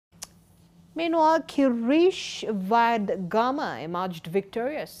Meanwhile, Kirish Vadgama emerged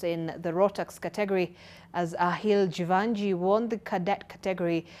victorious in the Rotax category as Aahil Jivanjee won the cadet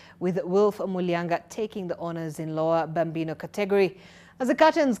category, with Wilf Mulyangavictorious taking the honours in lower Bambino category. As the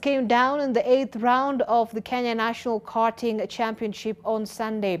curtains came down in the 8th round of the Kenya National Karting Championship on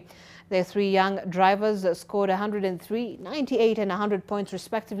Sunday, the three young drivers scored 103, 98 and 100 points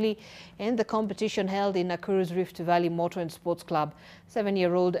respectively in the competition held in Nakuru's Rift Valley Motor and Sports Club.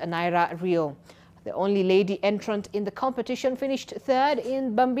 7-year-old Naira Rio, the only lady entrant in the competition, finished third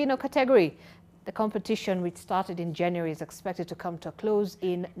in Bambino category. The competition, which started in January, is expected to come to a close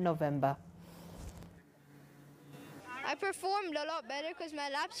in November. I performed a lot better because my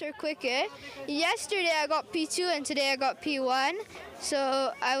laps are quicker. Yesterday I got P2 and today I got P1,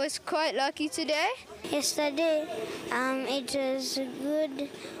 so I was quite lucky today. Yesterday it was good,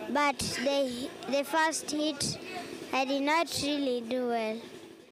 but the first hit I did not really do well.